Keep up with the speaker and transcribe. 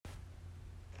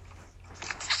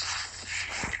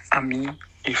Amis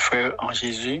et frères en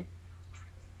Jésus,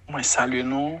 moi salue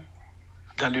nous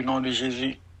dans le nom de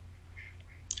Jésus.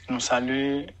 Nous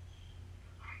saluons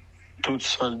tous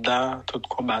soldats, tous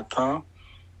combattants,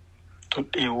 tous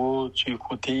héros du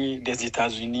côté des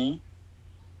États-Unis,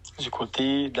 du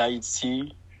côté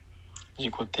d'Haïti, du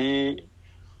côté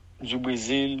du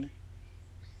Brésil,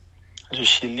 du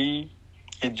Chili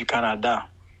et du Canada.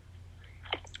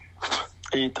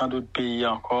 Et tant d'autres pays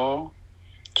encore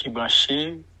qui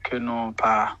branchés que nous n'avons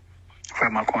pas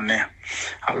vraiment connaît.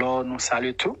 Alors, nous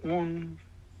saluons tout le monde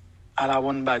à la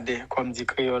bonne bade, comme dit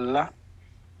Créole là,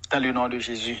 dans le nom de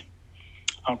Jésus.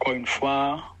 Encore une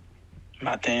fois,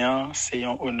 matin, c'est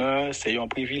un honneur, c'est un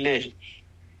privilège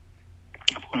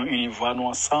pour nous unir voir nous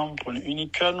ensemble, pour nous unir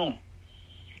cœur nous,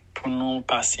 pour nous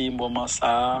passer un moment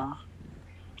ça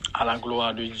à la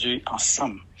gloire de Dieu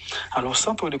ensemble. Alors,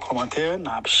 sans trop de commentaires, on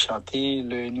a chanté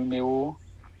le numéro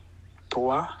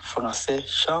 3 français,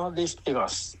 Chant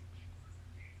d'espérance.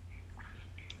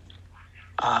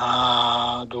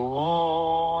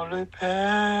 Adorons le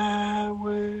Père,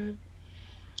 oui,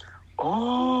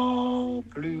 au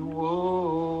plus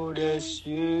haut des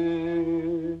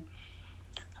cieux,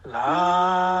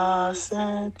 la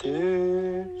sainte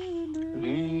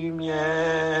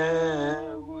lumière,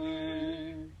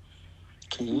 oui,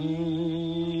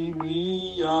 qui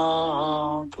brille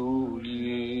en tout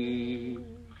lieu.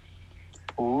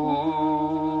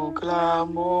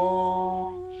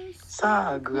 Proclamons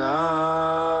sa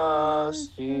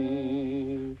grâce,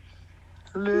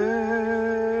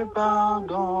 le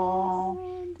pardon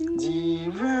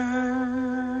divin,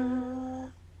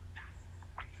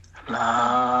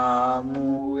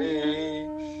 l'amour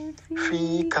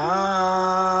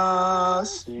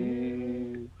efficace,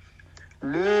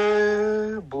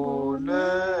 le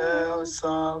bonheur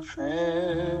sans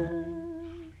fin.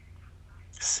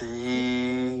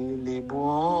 Célébrons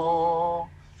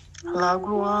la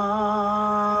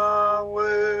gloire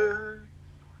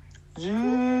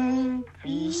du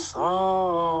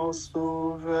puissant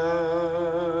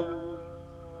Sauveur.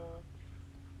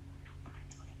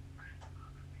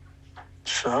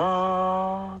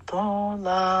 Chantons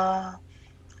la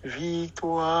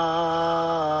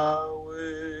victoire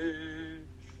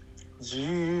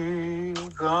du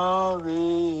grand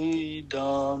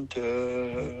Rédempteur.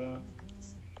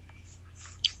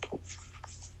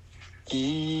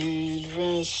 Il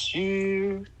vint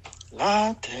sur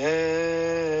la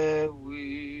terre,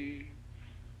 oui,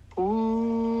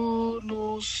 pour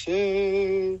nous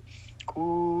secourir,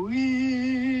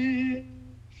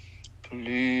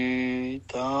 plus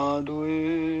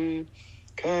tendre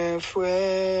qu'un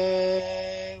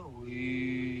frère,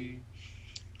 oui,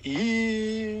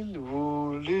 il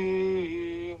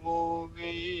voulut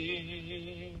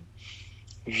mourir.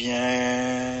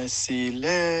 Viens,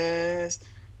 céleste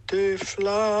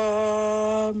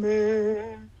flamme,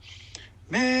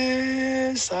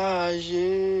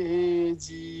 messager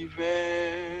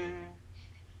divin,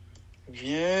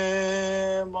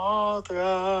 viens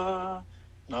montrer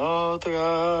notre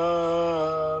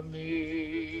âme.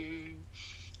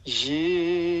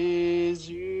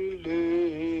 Jésus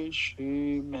le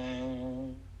chemin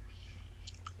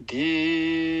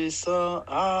descend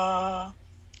à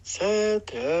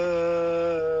cette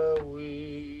heure,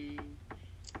 oui,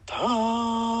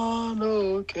 dans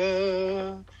nos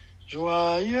cœurs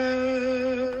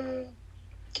joyeux,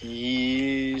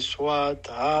 qui soit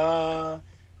ta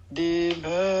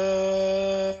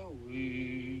demeure,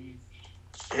 oui,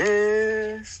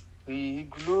 Esprit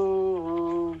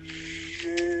glorieux.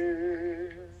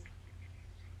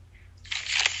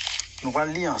 Nous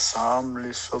allons lire ensemble le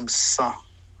psaume 100.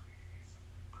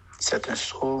 C'est un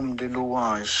psaume de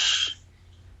louange.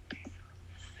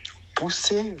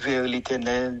 Poussez vers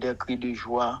l'Éternel des cris de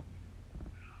joie.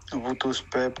 Vous tous,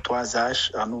 peuple, trois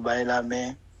H, à nous bailler la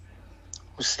main.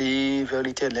 Poussez vers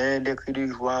l'Éternel des cris de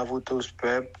joie. Vous tous,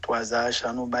 peuple, trois H,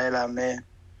 à nous bailler la main.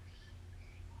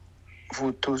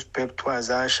 Vous tous, peuple, trois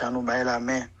H, à nous bailler la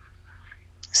main.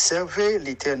 Servez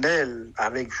l'Éternel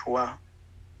avec joie.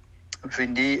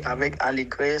 Venez avec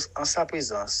allégresse en sa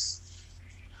présence.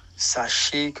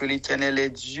 Sachez que l'Éternel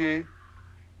est Dieu.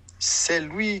 C'est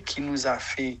lui qui nous a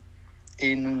fait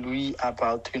et nous lui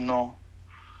appartenons.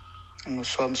 Nous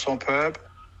sommes son peuple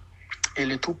et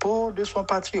le troupeau de son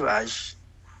pâturage.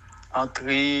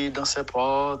 Entrez dans ses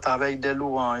portes avec des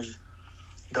louanges,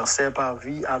 dans ses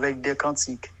parvis avec des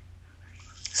cantiques.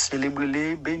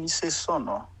 Célébrez-les, bénissez son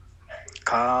nom,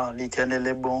 car l'Éternel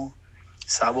est bon,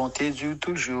 sa bonté dure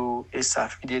toujours et sa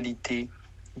fidélité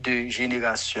de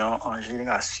génération en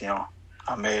génération.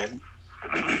 Amen.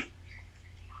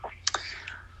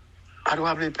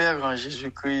 Adorable Père en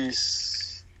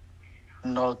Jésus-Christ,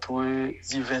 notre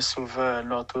divin sauveur,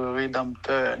 notre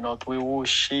rédempteur, notre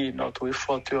rocher, notre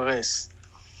forteresse.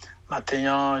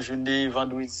 Maintenant, jeudi,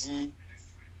 vendredi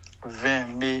 20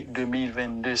 mai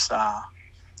 2022, ça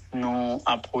nous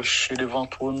approche devant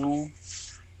nous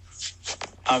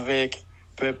avec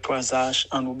peuple croisage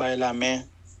en nous bailler la main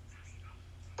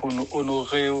pour nous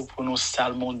honorer, pour nous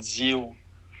salmodier,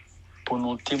 pour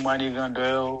nous témoigner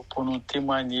grandeur, pour nous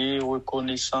témoigner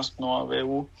reconnaissance nous envers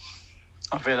vous,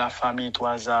 envers la famille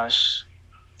croisage.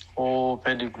 Oh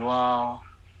Père de gloire,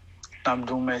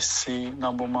 nous merci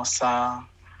dans le moment ça,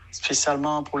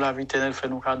 spécialement pour la vie éternelle, fait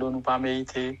nous cadeau nous pas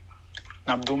mériter.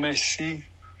 Nous merci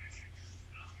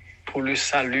pour le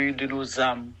salut de nos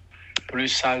âmes, pour le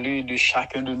salut de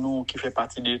chacun de nous qui fait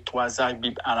partie des croisages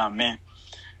Bible à la main.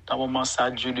 Dans le moment ça,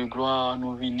 Dieu de gloire,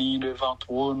 nous venons devant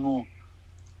toi, nous,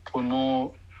 pour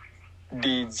nous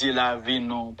dédier la vie,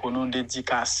 nous, pour nous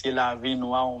dédicacer la vie,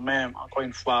 nous, à nous-mêmes, encore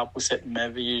une fois, pour cette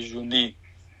merveilleuse journée.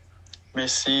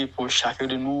 Merci pour chacun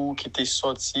de nous qui est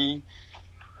sorti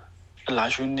la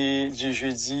journée du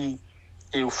jeudi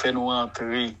et vous fait nous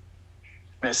rentrer.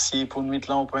 Merci pour nous,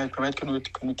 là, on peut permettre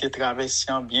que nous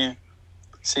traversions bien.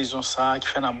 Saison ça qui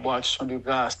fait la bonne action de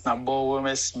grâce, la bonne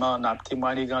remerciement, la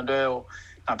témoigner grandeur,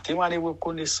 la témoigner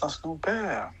reconnaissance, nous,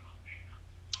 Père,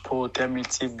 pour tes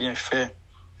multiples bienfaits,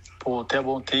 pour tes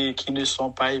bontés qui ne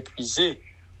sont pas épuisées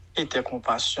et tes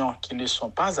compassions qui ne sont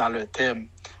pas à leur terme,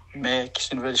 mais qui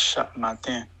se nouvellent chaque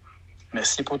matin.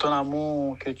 Merci pour ton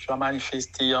amour que tu as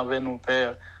manifesté envers nous,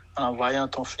 Père, en envoyant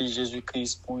ton Fils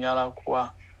Jésus-Christ pour y aller à la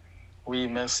croix. Oui,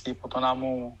 merci pour ton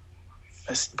amour.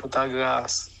 Merci pour ta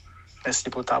grâce.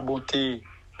 Merci pour ta bonté.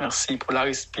 Merci pour la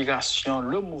respiration,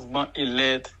 le mouvement et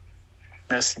l'aide.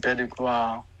 Merci, Père de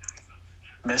gloire.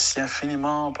 Merci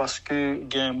infiniment parce que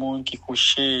il y a un monde qui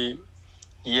couchait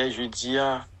hier jeudi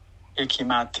et qui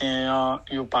matin,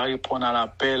 il n'a pas répondu à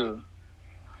l'appel.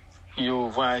 Il a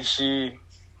voyagé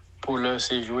pour leur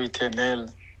séjour éternel.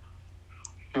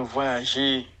 Il a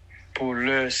voyagé pour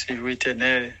leur séjour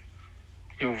éternel.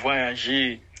 Il a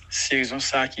voyagé. C'est raison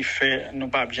ça qui fait nous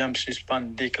pas bien suspendre,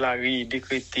 déclarer,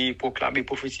 décréter, proclamer,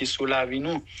 prophétiser sur la vie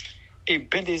nous. Et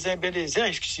ben des airs,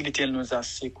 excusez l'Éternel nous a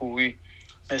secouru.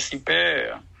 Merci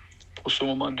Père pour ce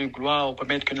moment de gloire, pour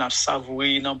permettre que nous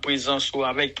savourer dans la présence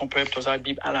avec ton peuple, ton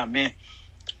Bible à la main.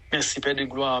 Merci Père de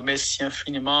gloire, merci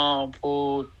infiniment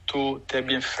pour tous tes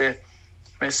bienfaits.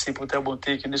 Merci pour tes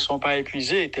bontés qui ne sont pas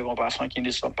épuisées, tes compassions qui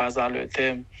ne sont pas à leur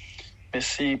terme.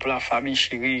 Merci pour la famille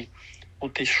chérie,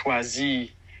 pour tes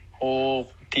choisi. Oh,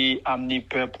 t'es amené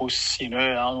peuple au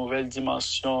Seigneur en nouvelle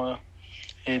dimension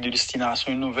et de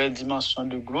destination, une nouvelle dimension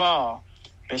de gloire.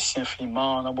 Merci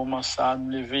infiniment. Dans le moment ça,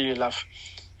 nous lever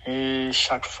et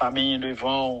chaque famille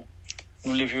devant,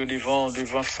 nous lever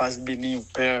devant face bénie au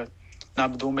Père.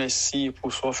 Nous merci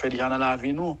pour ce qu'on fait déjà dans la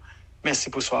vie nous.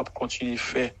 Merci pour ce qu'on continue de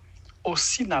faire.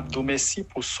 Aussi, nous merci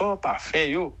pour ce qu'on pas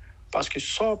fait yo, parce que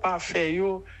ce qu'on pas fait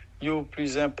yo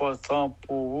plus important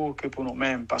pour vous que pour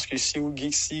nous-mêmes. Parce que si vous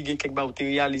avez quelque chose à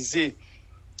réaliser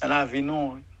dans la vie,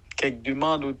 nous, quelques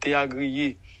demandes ou t'es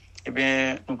agréé, eh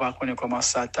bien, nous ne pas connaître comment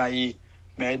ça tailler.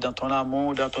 Mais dans ton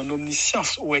amour, dans ton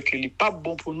omniscience, où est-ce qu'il n'est pas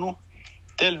bon pour nous,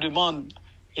 telle demande,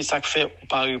 et ça fait ou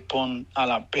pas répondre à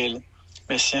l'appel.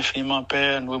 Merci infiniment,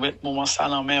 Père. Nous remettons moment ça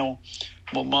dans la main,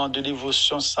 moment de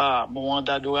dévotion, ça, moment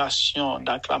d'adoration,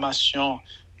 d'acclamation.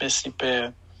 Merci,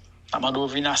 Père. Amando,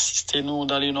 viens assister nous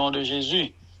dans le nom de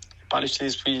Jésus. Par le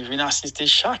Saint-Esprit, viens assister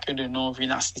chacun de nous,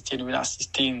 viens assister nous, viens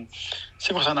assister.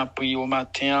 C'est pour ça qu'on a prié au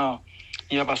matin.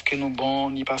 Il n'y a parce que nous bons,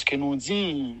 ni parce que nous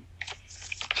dit.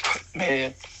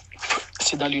 Mais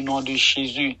c'est dans le nom de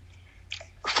Jésus,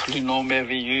 le nom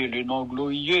merveilleux, le nom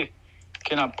glorieux,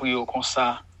 qu'on a prié comme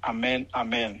ça. Amen,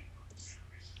 amen.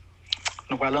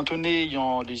 Nous allons entonner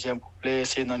un deuxième couplet,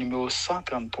 c'est dans le numéro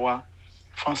 133,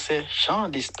 français, chant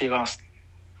d'espérance.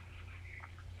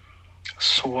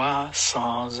 Sois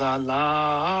sans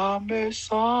alarme,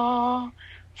 sans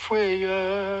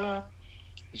frayeur,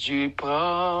 Dieu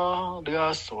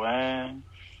prendra soin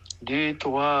de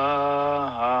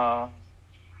toi.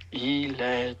 Il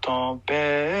est ton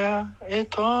Père et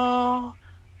ton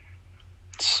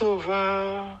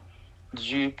Sauveur.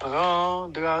 Dieu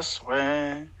prendra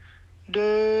soin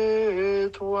de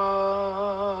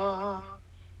toi.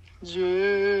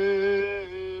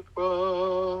 Dieu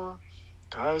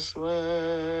prendra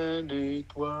soin de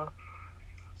toi.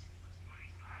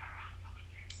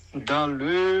 Dans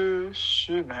le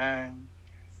chemin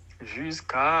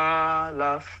jusqu'à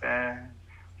la fin,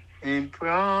 il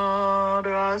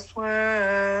prendra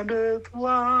soin de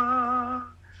toi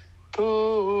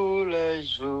tous les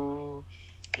jours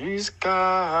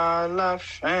jusqu'à la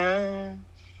fin.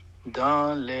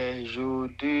 dans les jours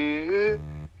de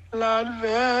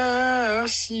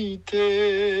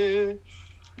l'adversité.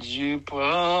 Dieu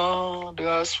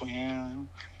prendra soin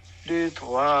de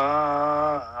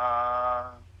toi.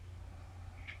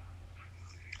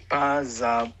 Pas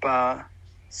à pas,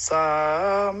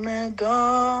 sa main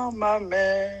dans ma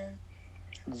main.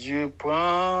 Dieu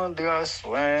prendra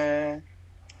soin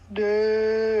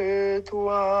de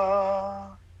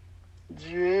toi.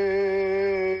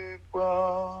 Dieu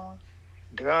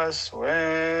prendra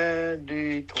soin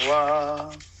de toi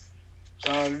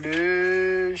dans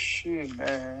le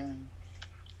chemin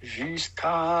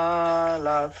jusqu'à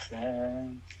la fin.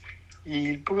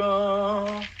 Il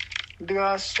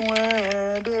prendra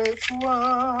soin de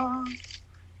toi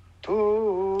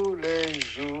tous les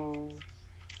jours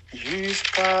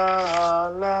jusqu'à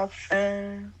la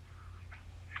fin.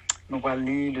 Nous allons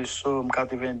lire le psaume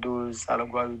 92 à la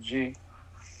gloire de Dieu.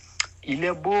 Il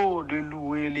est beau de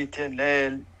louer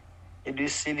l'Éternel et de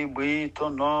célébrer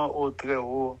ton nom au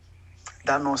Très-Haut,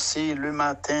 d'annoncer le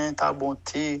matin ta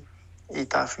bonté et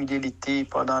ta fidélité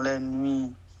pendant la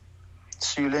nuit,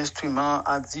 sur l'instrument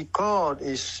à 10 cordes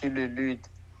et sur le luth,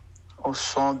 au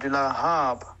son de la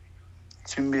harpe.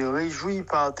 Tu me réjouis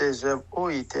par tes œuvres, ô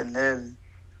Éternel,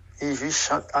 et je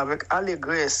chante avec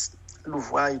allégresse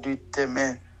l'ouvrage de tes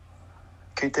mains.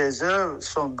 Que tes œuvres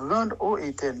sont grandes, ô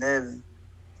Éternel,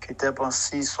 que tes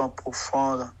pensées sont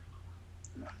profondes.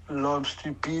 L'homme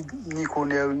stupide n'y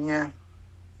connaît rien,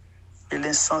 et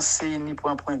l'insensé n'y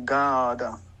prend point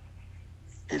garde.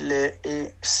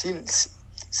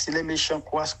 Si les méchants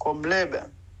croissent comme l'herbe,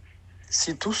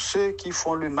 si tous ceux qui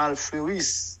font le mal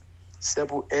fleurissent, c'est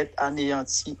pour être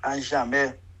anéantis à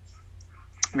jamais.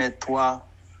 Mais toi,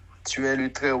 tu es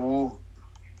le Très-Haut,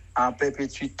 en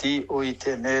perpétuité, ô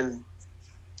Éternel.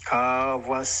 Car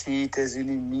voici tes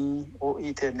ennemis, ô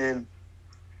Éternel.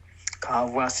 Car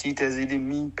voici tes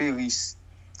ennemis périssent.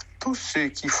 Tous ceux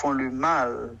qui font le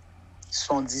mal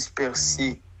sont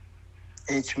dispersés.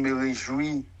 Et tu me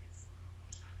réjouis.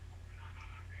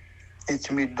 Et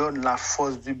tu me donnes la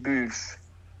force du buffle.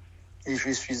 Et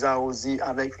je suis arrosé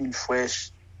avec une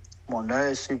fraîche. Mon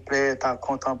œil se plaît à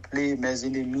contempler mes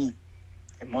ennemis.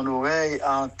 Et mon oreille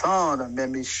à entendre mes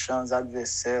méchants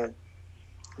adversaires.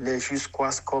 Les justes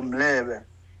croissent comme l'herbe.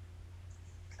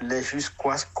 Les justes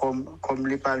croissent comme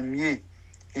les palmiers.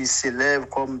 Ils s'élèvent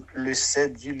comme le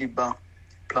cèdre du Liban.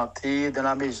 Plantés dans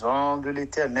la maison de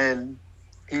l'Éternel,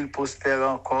 ils prospèrent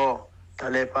encore dans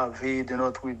les pavés de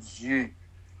notre Dieu.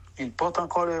 Ils portent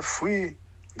encore leurs fruits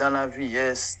dans la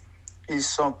vieillesse. Ils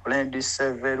sont pleins de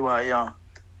ses verdoyants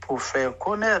pour faire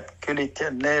connaître que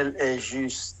l'Éternel est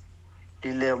juste.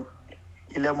 Il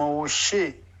est mon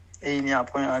rocher et il n'y a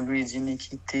point en lui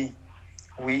d'iniquité.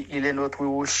 Oui, il est notre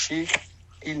rocher,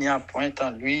 il n'y a point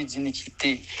en lui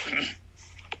d'iniquité.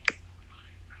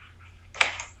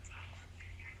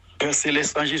 Père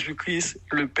céleste en Jésus-Christ,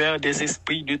 le Père des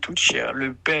esprits de toute chair,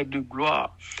 le Père de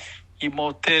gloire,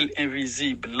 immortel,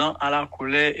 invisible, lent à la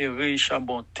colère et riche en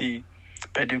bonté.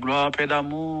 Père de gloire, Père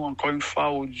d'amour, encore une fois,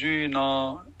 au Dieu,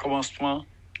 dans le commencement,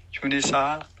 tu connais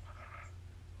ça.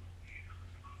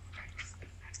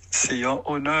 C'est un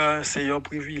honneur, c'est un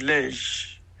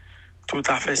privilège tout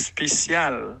à fait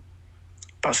spécial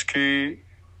parce que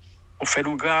on fait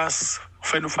nous grâce, on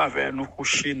fait nous faveur, nous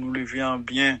coucher, nous lever en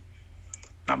bien.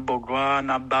 N'a gloire,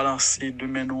 n'a balancé de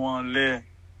nous en l'air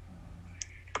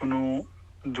pour nous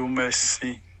dire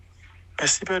merci.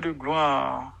 Merci Père de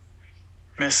gloire.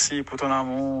 Merci pour ton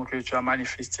amour que tu as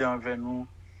manifesté envers nous.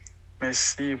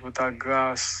 Merci pour ta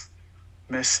grâce.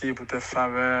 Merci pour tes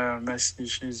faveurs. Merci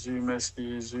Jésus.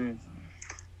 Merci Jésus.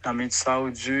 Amen. Ça, oh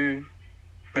Dieu.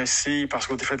 Merci parce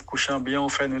que tu fait coucher en bien, on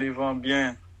fait nous lever en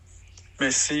bien.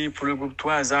 Merci pour le groupe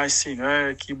 3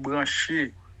 Seigneur qui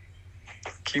branché,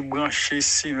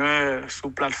 Seigneur, sur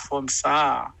la plateforme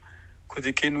ça.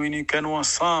 Côté que nous unisons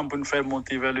ensemble pour nous faire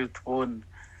monter vers le trône.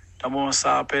 D'abord,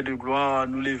 ça, Père de gloire,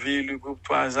 nous lever le groupe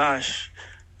 3H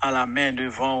à la main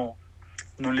devant.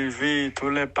 Nous lever tous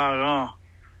les parents.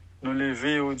 Nous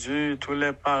lever, oh Dieu, tous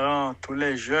les parents, tous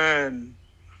les jeunes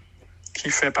qui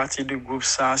font partie du groupe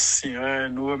ça, Seigneur.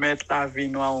 Nous remettre la vie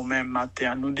nous au même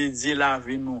matin. Nous dédier la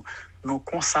vie nous. Nous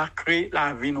consacrer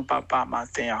la vie nous, papa,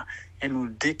 matin. Et nous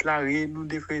déclarer, nous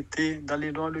décréter dans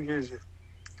les noms de Jésus.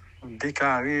 Nous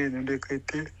déclarer, nous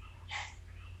décréter.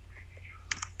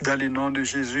 Dans le nom de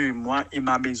Jésus, moi et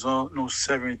ma maison, nous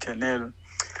servons l'Éternel.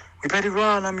 Et Père de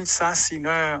gloire, dans ça,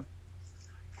 Seigneur,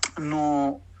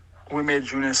 nous remettons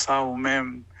journée ça ou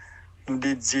même, nous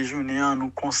dédier journée, nous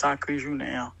consacrer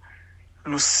journée,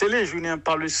 nous sceller journée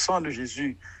par le sang de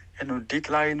Jésus et nous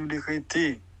déclarer, nous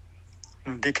décréter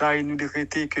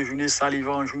que journée salive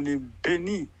en journée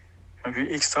bénie une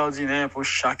vie extraordinaire pour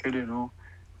chacun de nous.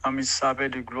 Amis, ça, Père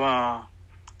de gloire,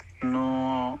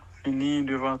 nous finissons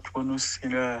devant toi, nous,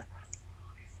 Seigneur.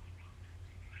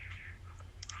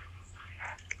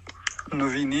 Nous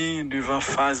venons devant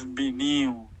face bénie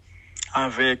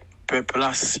avec peuple,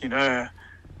 Seigneur.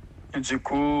 Et du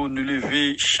coup, nous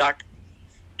lever chaque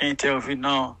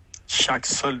intervenant, chaque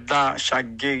soldat,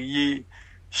 chaque guerrier,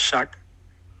 chaque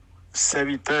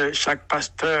serviteur, chaque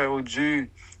pasteur, oh Dieu,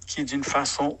 qui d'une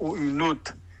façon ou une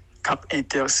autre, cap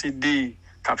intercéder,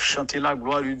 cap chanter la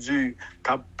gloire de Dieu,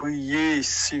 cap prier,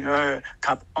 Seigneur,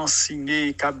 cap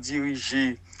enseigner, cap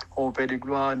diriger. Au Père de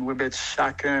gloire, nous remettons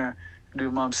chacun de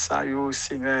membres ça,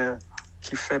 Seigneur,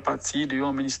 qui fait partie de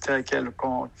un ministère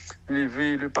quelconque.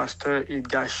 Lever le pasteur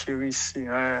Edgar Chéri,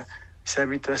 Seigneur,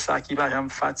 serviteur ça qui va jamais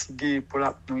fatiguer pour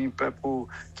la nuit,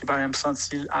 peuple, qui va jamais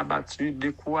sentir abattu,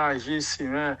 découragé,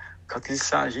 Seigneur, quand il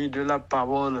s'agit de la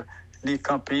parole, les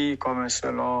camper comme un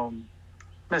seul homme.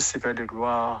 Merci, Père de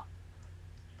gloire.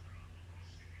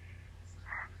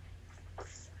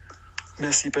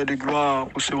 Merci, Père de gloire,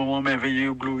 pour ce moment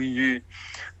merveilleux, glorieux.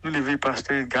 Nous levons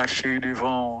pasteur Gâché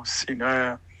devant,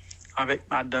 Seigneur, avec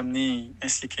Madame Ni,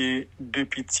 ainsi que deux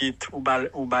petites, ou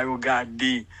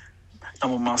regarder. Dans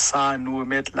le moment ça, nous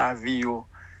remettre la vie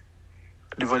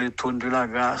devant le trône de la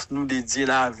grâce, nous dédier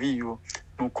la vie,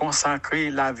 nous consacrer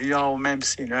la vie à nous-mêmes,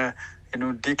 Seigneur, et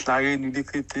nous déclarer, nous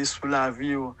décréter sous la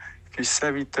vie que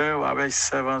serviteur avec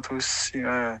servante aussi,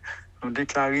 nous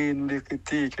déclarer, nous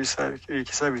décréter que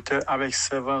serviteur avec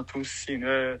servante aussi,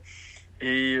 Seigneur,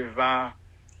 et va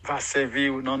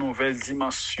servir dans une nouvelle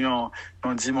dimension,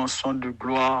 dans une dimension de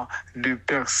gloire, de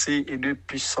percée et de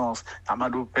puissance.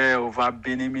 Amado Père, on va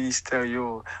bénir le ministère,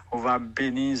 on va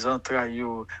bénir les entrailles,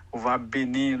 on va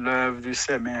bénir l'œuvre de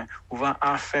ses mains, on va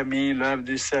affermir l'œuvre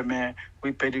de ses mains.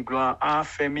 Oui, Père de gloire,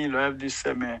 affermir l'œuvre de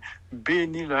ses mains,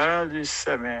 bénir l'œuvre de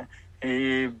ses mains,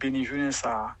 et bénir journée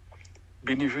ça,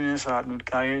 nous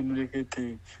déclarer, nous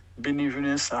décréter, bénir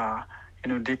journée ça. Et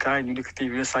nous déclarons, nous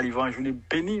décrétons, salivant, je nous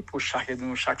bénis pour chacun de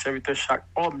nous, chaque serviteur, chaque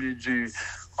homme de Dieu.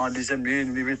 En deuxième lieu,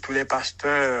 nous bénissons tous les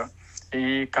pasteurs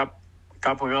et cap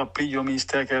rempli au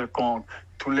ministère quelconque,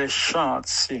 tous les chants,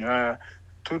 Seigneur,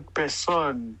 toute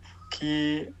personne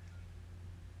qui,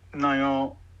 dans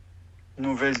une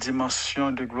nouvelle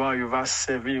dimension de gloire, va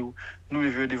servir. Nous,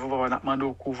 les vieux de vous, papa, nous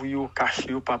demandons couvrir,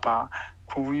 cacher, papa.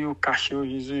 Couvrir, cacher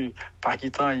Jésus, pas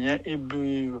quitter rien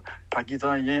éblouir, pas quitter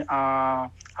rien à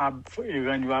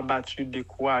rendre abattu,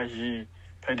 découragé.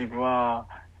 Père de gloire,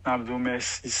 nous disons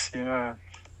merci, Seigneur.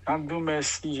 Nous disons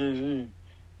merci, Jésus.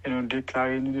 Et nous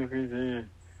déclarons, nous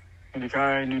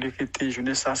décrétons,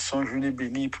 journée ça son journée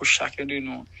bénie pour chacun de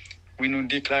nous. Oui, nous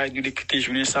déclarons, nous décrétons,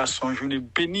 journée ça son journée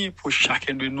bénie pour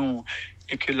chacun de nous.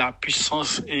 Et que la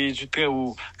puissance est du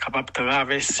Très-Haut, capable de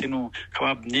traverser nous,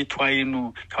 capable de nettoyer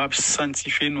nous, capable de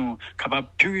sanctifier nous, capable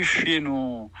de purifier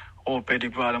nous. Oh Père de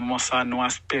gloire, le moment ça, nous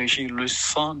asperger le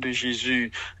sang de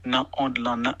Jésus dans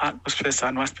l'atmosphère,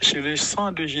 ça, nous asperger le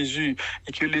sang de Jésus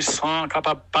et que le sang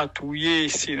capable de patrouiller,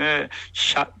 Seigneur,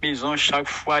 chaque maison, chaque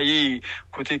foyer,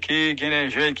 côté que il y a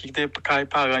des jeunes qui étaient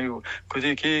parents,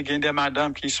 côté que il y a des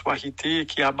madames qui sont quittées,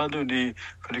 qui abandonnées,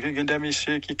 côté que il y a des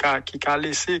messieurs qui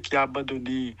laissé, qui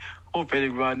abandonné. Oh Père de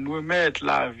gloire, nous remettre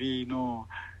la vie,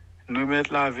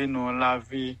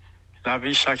 la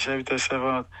vie chaque serviteur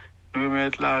servante. Nous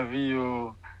remettre la vie,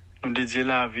 nous dédier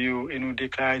la vie et nous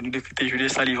déclarer, nous décréter journée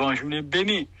salivant, journée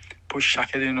bénie pour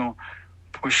chacun de nous,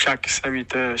 pour chaque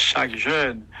serviteur, chaque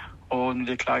jeune. Oh, nous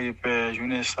déclarer, Père,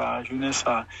 journée ça,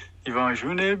 il va en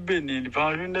journée bénie, dans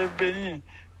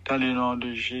le nom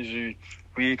de Jésus.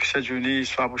 Oui, que cette journée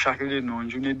soit pour chacun de nous, une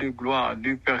journée de gloire,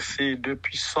 de percée, de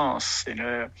puissance,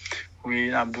 Seigneur.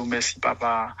 Oui, Abdou, merci,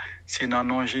 papa. C'est dans le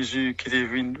nom de Jésus qui est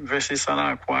venu verser ça dans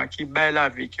la croix, qui baille la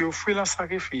vie, qui offre le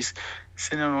sacrifice.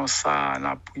 C'est dans le nom ça, on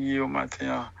a prié au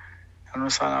matin. Dans le nom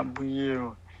ça, on a prié.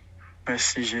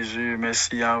 Merci, Jésus.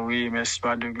 Merci, Yahweh. Merci,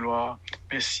 Père de gloire.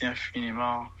 Merci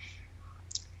infiniment.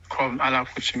 Comme à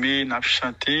l'accoutumée, on a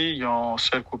chanté, il y a un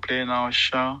seul couplet dans un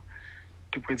chant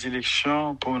de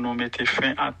prédilection pour nous mettre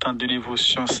fin à tant de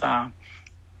dévotion, ça.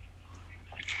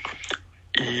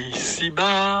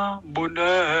 Ici-bas,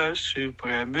 bonheur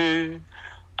suprême,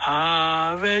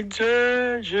 avec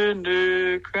Dieu je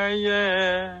ne crains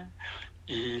rien.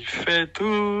 Il fait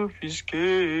tout puisque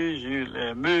je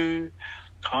l'aime,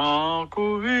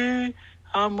 concourir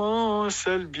à mon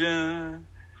seul bien.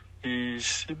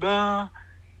 Ici-bas,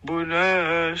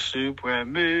 bonheur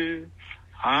suprême,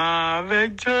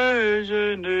 avec Dieu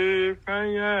je ne crains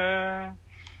rien.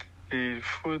 Il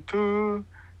faut tout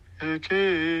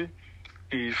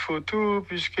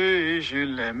puisque je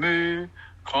l'aime,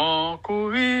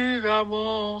 concourir à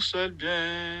mon seul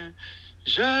bien.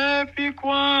 J'ai pu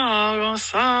croire en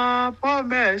sa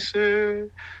promesse,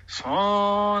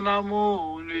 son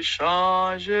amour ne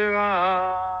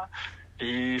changera.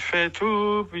 Il fait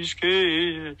tout puisque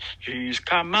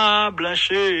jusqu'à ma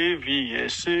blanche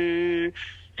vieillesse,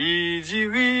 il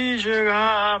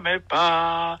dirigera mes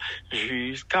pas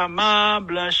jusqu'à ma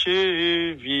blanche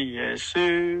vieillesse.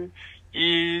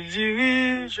 Il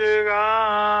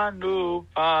dirigera nos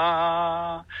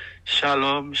pas.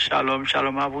 Shalom, shalom,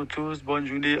 shalom à vous tous. Bonne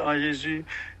journée en Jésus.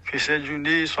 Que cette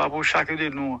journée soit pour chacun de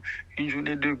nous une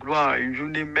journée de gloire, une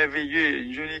journée merveilleuse,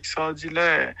 une journée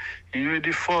extraordinaire, une journée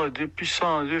de force, de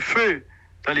puissance, de feu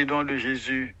dans les dons de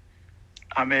Jésus.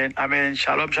 Amen, amen.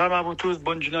 Shalom, shalom à vous tous.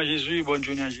 Bonne journée en Jésus, bonne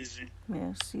journée en Jésus.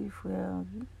 Merci, frère.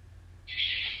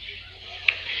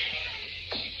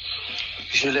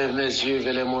 Je lève mes yeux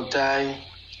vers les montagnes,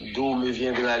 d'où me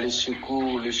viendra le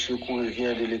secours. Le secours me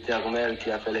vient de l'Éternel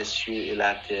qui a fait les cieux et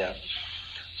la terre.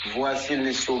 Voici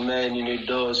le sommeil, il ne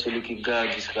dort celui qui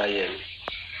garde Israël.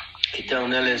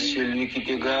 Éternel est celui qui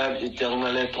te garde,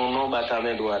 éternel est ton nom à ta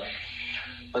main droite.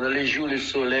 Pendant les jours, le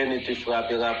soleil ne te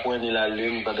frappera point ni la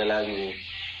lune pendant la nuit.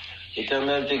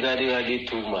 Éternel te gardera de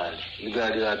tout mal, il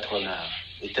gardera ton âme.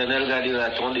 Éternel gardera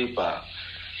ton départ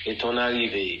et ton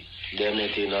arrivée, dès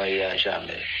maintenant et à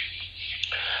jamais.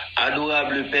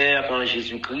 Adorable Père, en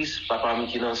Jésus-Christ, Papa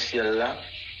qui est dans le ciel là,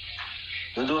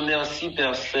 nous te remercions,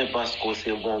 Père Saint, parce que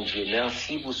c'est bon Dieu.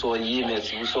 Merci pour soyez,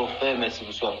 merci pour ce fait, merci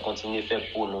pour ce que continuez à faire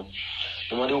pour nous. Nous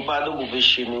demandons pardon pour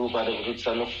pécher nous, pardon pour tout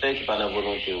ça nous fait qui n'est pas dans la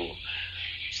volonté.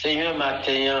 Seigneur,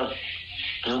 matin,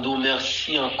 nous te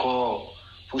remercions encore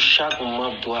pour chaque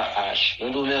membre de toi H.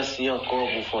 Nous te remercions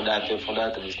encore pour fondateur,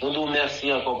 fondatrice. Nous te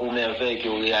remercions encore pour merveilles que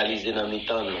vous réalisez dans mes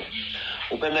temps.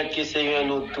 Vous permettez que, Seigneur,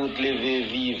 nous toutes lever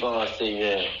vivants,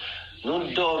 Seigneur.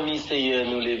 Nous dormons, Seigneur,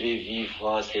 nous lever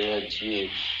vivants, Seigneur Dieu.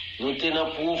 Nous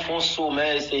tenons profond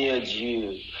sommeil, Seigneur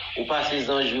Dieu. Ou passez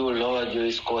anges au Lord, Dieu,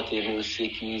 escortez nous,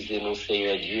 sécurisez nous,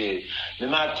 Seigneur Dieu. Mais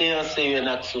matin, Seigneur,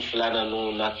 nous souffle dans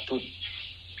nous, nous tout.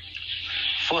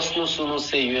 Force nous sur nous,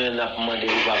 Seigneur, nous demandons,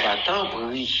 Papa, tant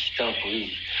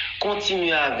prie.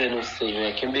 Continuez avec nous,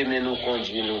 Seigneur, que nous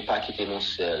conduire, nous pas quitter nous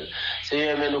seuls.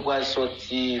 Seigneur, mais nous allons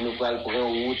sortir, nous allons prendre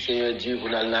route, Seigneur Dieu, pour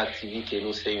aller dans l'activité,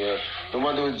 nous, Seigneur. Nous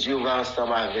demandons, Dieu va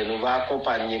ensemble avec nous, va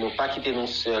accompagner nous, pas quitter nous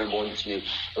seuls, bon Dieu.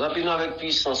 Remplis-nous avec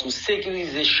puissance, ou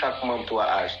sécuriser chaque membre de toi.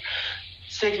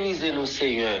 Sécurisez-nous,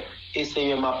 Seigneur. Et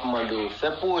Seigneur, m'a demandé,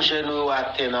 fais projet nous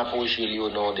atteindre un projet au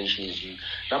nom de Jésus.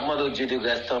 M'a demandé Dieu de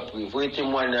grâce tant pris. Vous êtes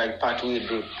témoignage partout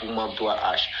pour membre toi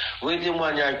H. Vous êtes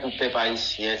témoignage pour peuple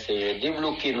haïtien, Seigneur.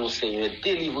 Débloquez-nous, Seigneur.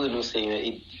 Délivrez-nous, Seigneur.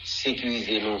 Et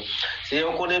sécurisez-nous.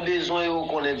 Seigneur, on connaît besoin, on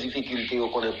connaît difficultés, on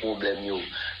connaît problèmes.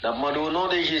 M'a demandé au nom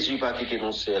de Jésus, pas quitter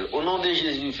nous seuls. Au nom de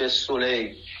Jésus, fais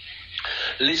soleil.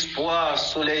 L'espoir,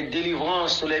 soleil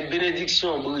délivrance, soleil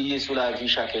bénédiction, briller sur la vie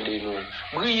chacun de nous.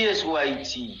 Briller sur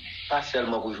Haïti. Pas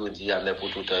seulement pour aujourd'hui, mais pour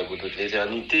tout temps et pour toute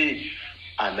l'éternité.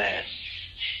 Amen.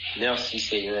 Merci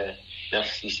Seigneur.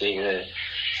 Merci Seigneur.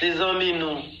 Ces amis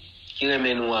nous, qui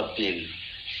remettent nous en pile,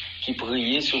 qui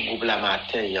priaient sur le groupe la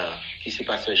matin, qui se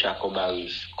passe Jacob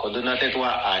Barus, coordonnateur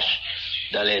 3H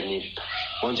dans les NIP.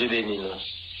 Bon Dieu béni nous.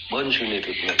 Bonne journée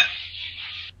tout le monde.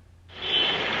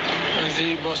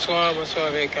 Bonsoir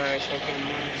avec chacun de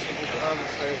nous. C'est tout le monde,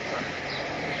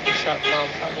 chaque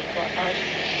membre avec 3H.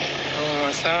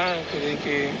 Ça, que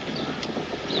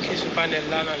ce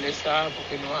panel-là dans les salles pour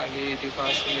que nous allions devant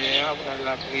le Seigneur pour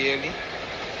la prière.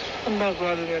 On va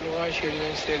voir le louange chez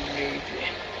nous, c'est le mérité.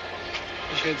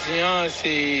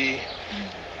 Jeudi,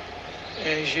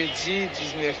 c'est jeudi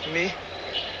 19 mai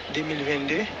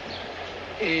 2022.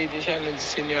 Et déjà, nous disons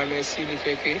Seigneur, merci du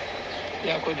fait que il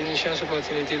y a encore une chance,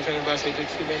 opportunité de faire passer toute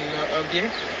semaine en bien.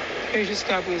 Et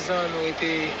jusqu'à présent, nous avons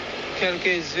été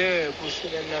quelques heures pour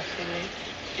semaine fini.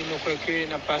 Et nous croyons que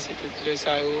nous avons passé tout le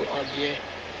salon en bien.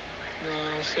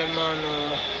 Non seulement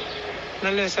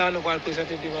dans le salon, nous allons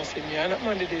présenter devant Seigneur. Nous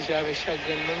demandons déjà avec chaque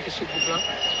grand monde qui se groupe là,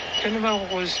 que nous avons une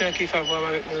position qui est favorable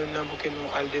avec nous pour que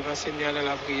nous allons devant Seigneur dans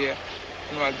la prière.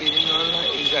 Nous allons bénir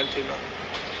nous, exalter nous.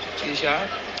 Déjà,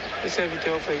 le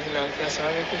serviteur fait une alliance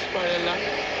avec nous là,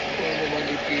 pour un moment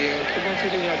de prière. Que bon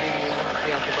Dieu déjà bénir nous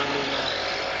et accompagner nous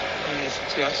dans les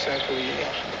situations que nous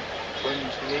avons. Bonne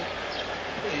journée.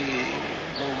 Et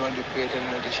moment de prière dans le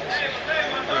nom de Jésus.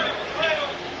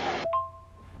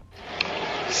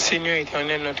 Seigneur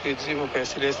éternel, notre Dieu, mon Père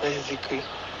céleste, Jésus-Christ,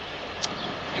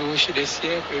 du rocher des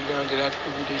siècles, le lion de la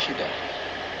tribu de Juda,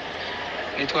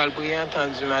 l'étoile brillante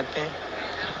du matin,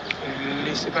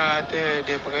 le séparateur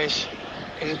des brèches,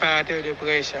 le réparateur des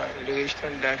brèches, le rejeton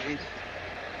de David,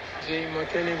 Dieu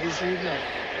immortel invisible,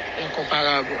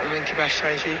 incomparable, un monde qui va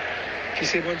changer, qui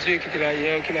c'est bon Dieu qui était là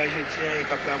hier, qui l'a jeudi, et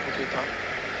qui est là pour tout le temps.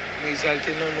 Nous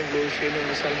exaltons, nous glorifions,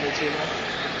 nous saluons.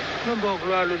 Nous bon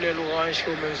gloire, l'honneur, l'orange,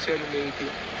 que même seul nous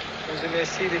méritons. Nous vous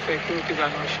remercions de faire que nous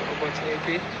avons une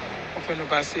opportunité. On fait nous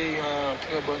passer une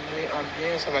très bonne nuit en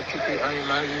bien, ça va quitter en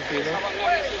image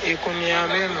et qu'on y a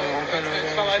même, on fait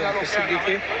une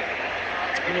possibilité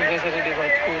de nous présenter devant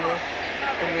nous,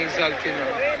 pour nous exalter,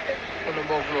 pour nos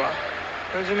bonnes gloires.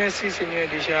 Nous vous remercions, Seigneur,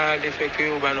 déjà de faire que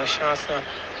nous avons une chance.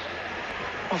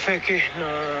 On fait que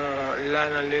nous, là,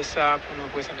 dans le ça, pour nous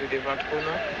présenter devant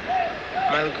nous,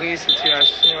 malgré la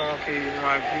situation que nous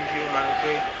avons vécue,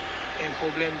 malgré un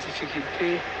problème,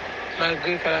 difficulté,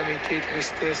 malgré calamité,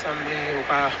 tristesse, nous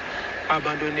pas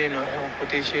abandonner, nous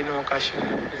protéger, nous cacher,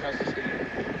 nous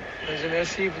nous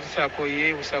remercions pour ça qu'on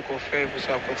y pour ça qu'on fait, pour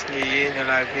ça qu'on continue dans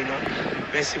la vie.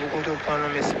 Merci beaucoup de prendre,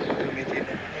 merci beaucoup de mettre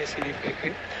nous. Merci de faire que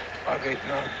avec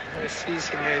nous. Merci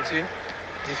Seigneur Dieu,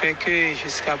 de faire que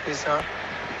jusqu'à présent,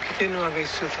 quittez-nous avec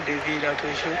souffle de vie là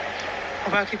toujours. On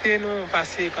va quitter nous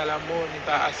passer par la mort, ni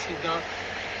par accident,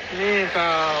 ni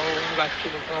par on va quitter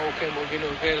nous prendre aucune mauvaise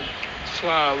nouvelle,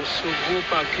 soit au groupe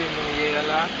que nous sommes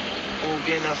là, ou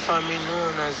bien dans la famille, nous,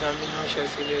 dans les amis, nous, cher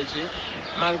Seigneur Dieu.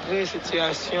 Malgré la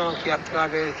situation qui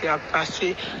a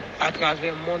passé à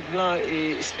travers le monde là,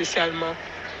 et spécialement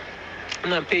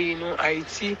dans le pays, nous,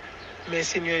 Haïti, mais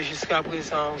Seigneur, jusqu'à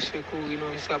présent, au secours,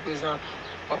 nous, jusqu'à présent,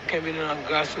 aucun bénin en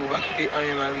grâce, ou va quitter un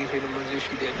et m'arriver, le mon Dieu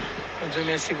fidèle. Mon Dieu,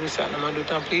 merci pour ça. Nous demandons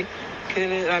d'autant plus que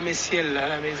la ciel là,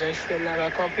 la maison ciel là,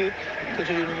 va camper, que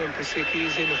tout nous-mêmes pour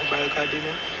sécuriser, nous, pour barricader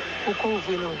nous, pour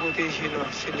couvrir nous, protéger nous,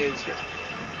 Seigneur Dieu.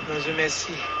 Mon Dieu,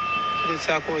 merci pour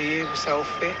ça qu'on y est, pour ça qu'on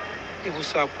fait, et pour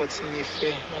ça qu'on continue à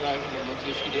faire dans la vie de mon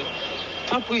Dieu fidèle.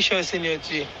 Tant pis, cher Seigneur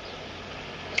Dieu,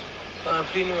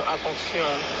 remplis-nous à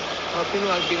confiance, remplis-nous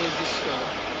à bénédiction.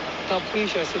 Tant pis,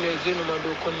 cher Seigneur Dieu, nous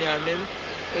demandons qu'on y a même.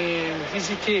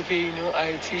 Visiter le pays, nous,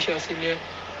 Haïti, cher Seigneur,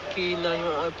 qui n'a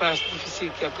un pas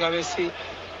difficile, qui a traversé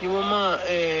des moments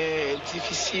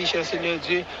difficiles, cher Seigneur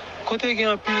Dieu. Quand il y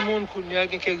a un peu de monde, il y a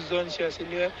quelques zones, cher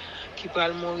Seigneur, qui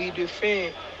peuvent mourir de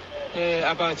faim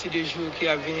à partir des jours qui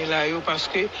a venu là, parce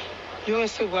que ils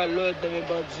recevront l'ordre dans mes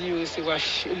bandits, ils recevront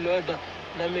l'ordre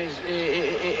dans mes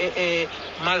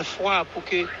malfroids pour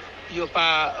que ils ne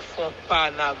font pas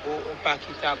nago, ou pas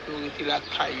quitter la priorité la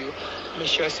caillou. Mais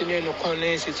cher Seigneur, nous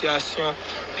connaissons la situation,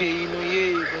 pays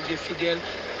nous sommes fidèles.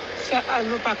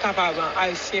 Nous pas capables,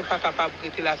 Haïtiens pas capables de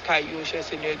quitter la caillou, cher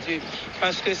Seigneur Dieu,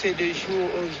 parce que c'est de jour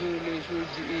au jour, le jour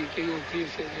que vous vivez,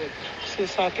 Seigneur. C'est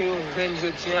ça que vous venez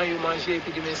aujourd'hui, vous mangez, et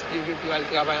puis demain, si vous voulez,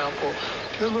 vous travailler encore.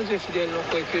 Nous, mon Dieu fidèle, nous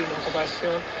croyons que nos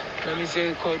compassion, nos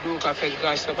miséricorde, qui fait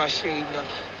grâce, ça va chérir.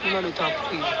 Nous, nous t'en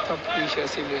prie, cher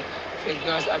Seigneur. Fais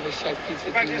grâce avec chaque petite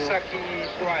mot.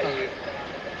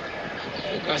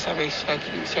 Fais grâce avec chaque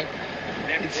petite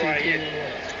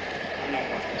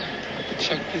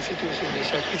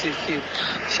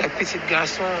chaque petit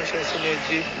garçon, cher Seigneur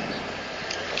Dieu,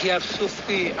 qui a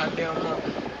souffert amèrement.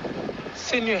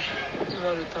 Seigneur,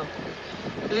 nous le temps.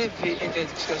 Levez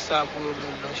interdiction ça pour le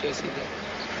monde, cher Seigneur.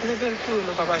 Levez pour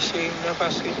nous, papa chéri,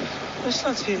 parce que nous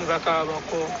sentons nous pas capable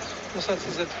encore. Nous sentons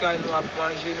que nous avons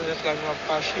mangé, nous avons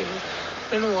fâché.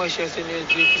 Mais nous, cher Seigneur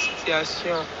Dieu, qui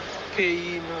situation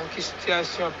pays, nous, qui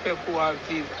situation peuple à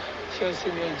vivre. Cher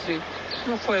Seigneur Dieu,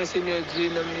 nous croyons, Seigneur Dieu,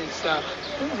 dans ça.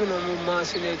 Nous venons un moment,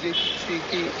 Seigneur Dieu, qui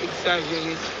est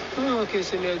exagéré. Nous voulons que,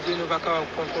 Seigneur Dieu, nous ne pouvons pas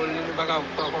contrôler, nous ne pouvons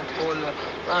pas contrôler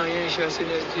rien, cher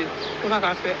Seigneur Dieu. Nous ne pouvons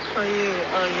pas faire rien,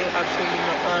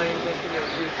 absolument rien, Seigneur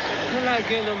Dieu. Nous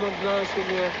l'avons dans le monde blanc,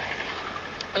 Seigneur,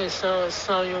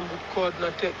 sans un bout de corde dans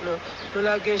la tête, nous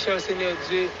l'avons, cher Seigneur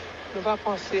Dieu. Nous ne pouvons pas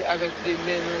penser avec des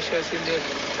mains, nous, cher Seigneur.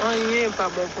 Rien pas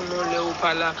bon pour nous, là ou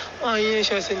pas là. Rien,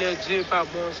 cher Seigneur Dieu, pas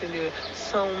bon, Seigneur.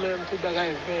 Sans même tout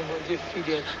bagaille vain, mon Dieu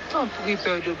fidèle. Tant prie,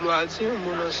 Père de gloire, dis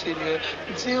mon nom, Seigneur.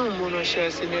 Dis mon nom, cher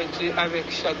Seigneur Dieu,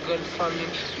 avec chaque grande famille.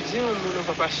 Dis mon nom,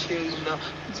 papa chéri, non.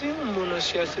 Dis mon nom,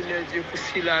 cher Seigneur Dieu, pour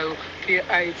cela, qui est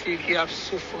Haïti, qui a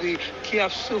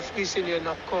souffert, Seigneur,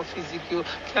 dans le corps physique,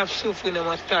 qui a souffert dans le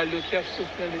mental, qui a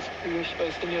souffert dans l'esprit, cher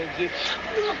Seigneur Dieu.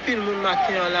 Puis le monde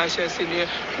matin là, cher Seigneur,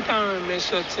 qui t'a même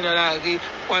sorti dans la rue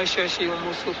pour aller chercher un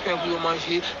morceau de pain pour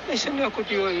manger. Mais Seigneur, quand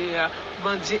tu es là,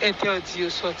 bandit interdit de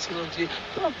sortir, mon Dieu.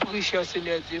 T'en prie, cher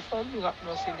Seigneur Dieu, fais un miracle,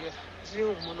 mon Seigneur. Dis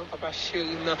mon nom, papa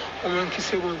chéri, au moins qui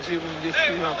c'est mon Dieu, mon Dieu,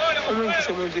 au moins qui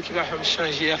c'est mon Dieu qui va me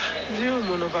changer. Dis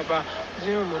mon nom, papa, dis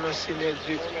mon nom, Seigneur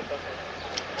Dieu.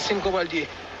 C'est une commande.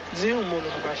 Dis mon nom,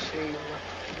 papa chéri,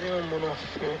 Dis un mon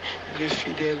enfant, Dieu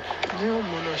fidèle. Dis un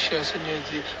mon cher Seigneur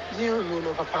Dieu. Dis un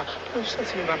mon papa. Même si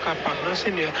tu n'es pas capable, non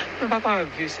Seigneur. Nous ne pouvons pas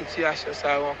vivre cette situation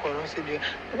ça encore, non Seigneur.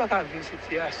 Nous ne pouvons pas vivre cette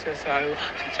situation ça.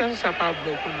 Cette situation ça pas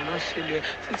bon pour nous, non Seigneur.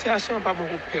 Cette situation pas bon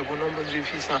pour père, pour nous, mon Dieu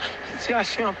puissant. Cette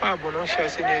situation pas bon, non cher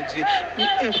Seigneur Dieu. Ni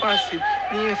infacile,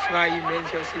 ni effrayé,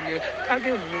 cher Seigneur. Car il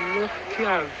y a des gens qui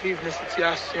a vivre dans cette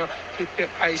situation que les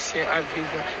peuples haïtiens a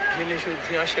vivre. Je ne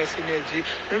dis cher Seigneur Dieu.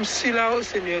 Même si là, au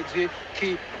Seigneur Dieu,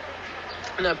 qui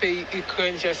dans le pays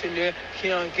Ukraine, cher Seigneur, qui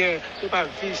est en guerre, ne pas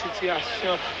vivre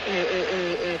situation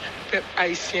peuple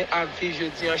haïtien à vivre, je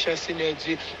dis, cher Seigneur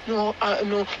Dieu. Nous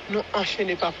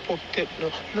enchaînons pas propre tête,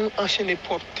 nous enchaînons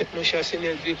propre tête, cher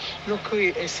Seigneur Dieu. Nous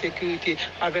créons insécurité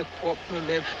avec propre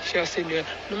nous-mêmes, cher Seigneur.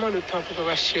 Nous demandons le temps pour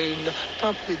pas chérir,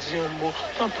 temps pour dire un mot,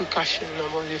 temps pour cacher nous,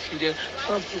 mon Dieu fidèle,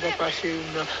 temps pour pas chérir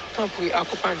nous, temps pour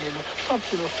accompagner nous, temps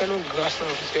pour nous faire nos grâces dans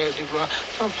le Seigneur de gloire,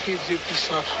 temps pour Dieu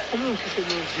puissant, au même qui fait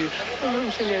mon Dieu, au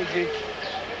même Seigneur Dieu.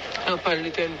 On parle de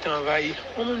l'éternité envahie.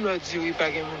 On nous dit, oui, pas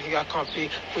de monde qui a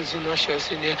campé pour dire non, cher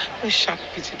Seigneur. Mais chaque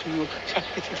petit tuyau, chaque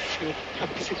petite fille, chaque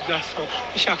petit garçon,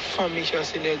 chaque famille, cher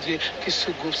Seigneur Dieu, qui se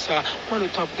groupe ça. Moi, le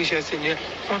temps prie, cher Seigneur.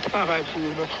 On travaille pour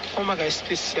nous. On bagage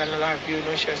spécial dans la vie,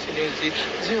 non, cher Seigneur Dieu.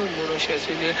 Dis-nous, cher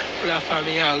Seigneur, pour la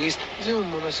famille Harris. Dis-nous,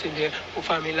 Seigneur, pour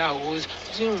la famille La Rose.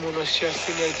 Dis-nous, cher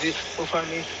Seigneur Dieu, pour la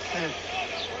famille.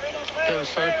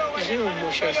 Enfin, dis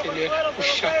mon cher Seigneur, pour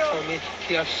chaque famille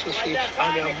qui a souffert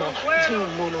amèrement. Dis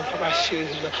mon nom, Papa chéri,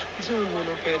 dis mon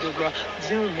nom, Père de gloire,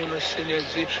 dis mon nom, Seigneur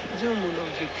Dieu, dis mon nom,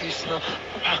 Dieu puissant.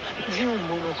 Papa, dis mon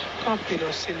nom, campez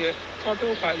nous, Seigneur, campez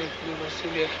nous parler pour nous,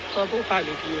 Seigneur, campez nous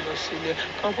parler pour nous, Seigneur,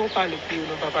 campez nous parler pour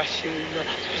nous, Papa chéri,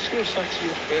 parce que le senti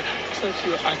frère, le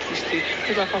senti attristé,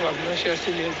 qui va capable, mon cher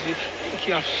Seigneur Dieu,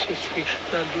 qui a souffert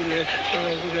dans la douleur,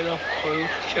 dans corps,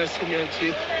 cher Seigneur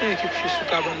Dieu, qui est sous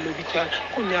cabane de l'hôpital,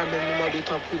 qu'on y a même moment de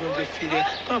temps pour nous défiler,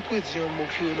 temps pour dire un mot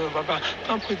pour nous, papa,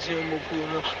 temps pour dire un mot pour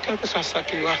nous, quel que soit ça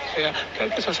qu'il va faire, quel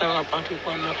que soit ça va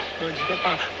entreprendre, on dit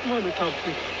papa, moi le temps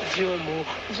pour dire un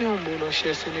mot, non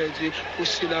cher Seigneur Dieu, pour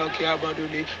ceux-là qui a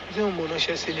abandonné, dire un mot, non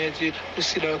cher Seigneur Dieu, pour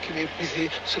ceux-là qui méprisé,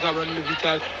 sous cabane de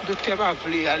l'hôpital, docteur va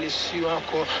vouloir aller sur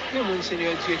encore, le monde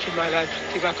Seigneur Dieu qui est malade,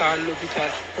 qui va à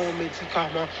l'hôpital, pour un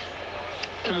médicament.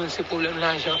 C'est problème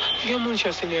l'argent. Il y a mon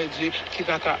cher Seigneur Dieu qui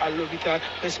va à l'hôpital,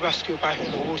 mais c'est parce qu'il n'y a pas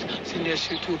une rose. Seigneur,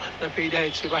 surtout dans le pays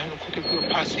d'Haïti, il n'y a pas une côté pour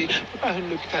passer, il n'y a pas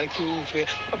un hôpital qui est ouvert.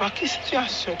 Papa, quelle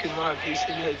situation que nous avons,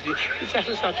 Seigneur Dieu?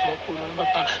 Situation ça trop pour nous,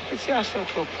 papa. Situation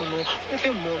trop pour nous.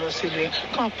 Mettez-moi, Seigneur,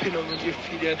 campez-nous, mon Dieu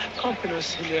fidèle, campez-nous,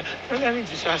 Seigneur. Nous avons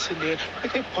dit ça, Seigneur.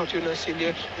 Mettez-nous,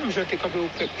 Seigneur. Même je t'ai campé au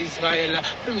peuple d'Israël,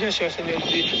 même je cher Seigneur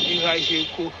Dieu, Israël,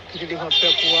 Jéricho, qui te devant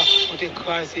faire pouvoir, on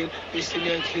t'écraser, le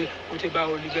Seigneur Dieu, on te barre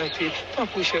liberté, tant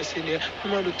pour cher Seigneur,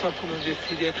 nous demandons temps pour nous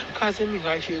fidèles, car c'est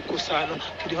mirage comme ça,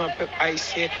 qui devant le peuple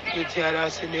haïtien, de dire à la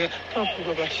Seigneur, tant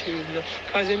pour papa chéri,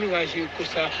 car c'est mirage comme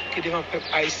ça, qui devant le peuple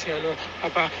haïtien,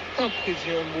 papa, tant pour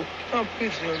dire un mot, tant pour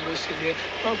dire un mot, Seigneur,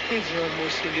 tant pour dire un mot,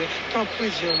 Seigneur, tant pour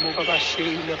dire un mot, papa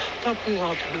chéri, tant pour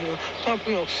rentrer nous, tant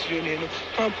pour actionner nous,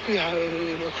 tant pour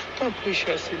nous, tant pour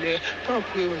cher Seigneur, tant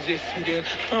pour nous fidèles,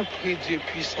 tant pour Dieu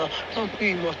puissant, tant pour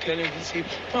immortel invisible,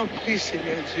 tant pour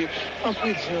Seigneur Dieu, tant pour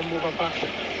dire un mot, papa.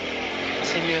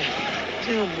 Seigneur,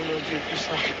 dis un mot, mon Dieu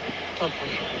puissant. Tant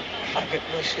pour avec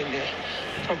nous, Seigneur.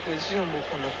 Tant pour dire un mot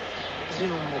pour nous. Dis un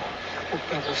mot pour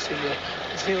Père, Seigneur.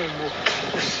 Dis un mot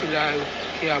pour ceux-là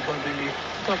qui est abandonné.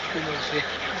 Tant pour nous, Dieu.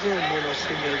 Dis un mot,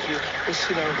 Seigneur Dieu. Pour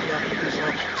ceux-là qui est en prison,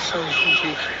 sans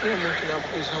juger. Il y a un monde qui est en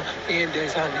prison, il y a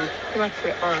des années. Il va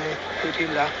faire un côté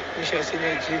là, mon cher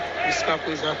Seigneur Dieu, jusqu'à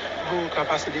présent. Vous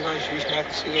capacité devant le juge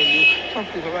naturel, tant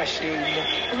pour papa chéri,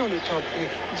 comment le temps pour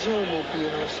dis un mot pour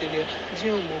nous, Seigneur, dis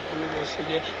un mot pour nous,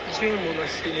 Seigneur, dis un mot,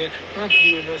 Seigneur,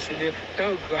 remplis nous, Seigneur,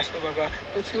 fais grâce, papa,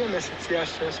 retirez nos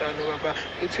situations, ça, nous, papa,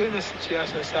 retirez nos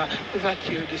situations, ça,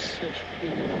 évacuez des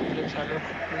problèmes, ça,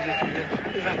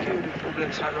 nous, évacuez des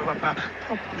problèmes, ça, nous, papa,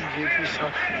 tant pour Dieu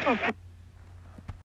puissant, tant pour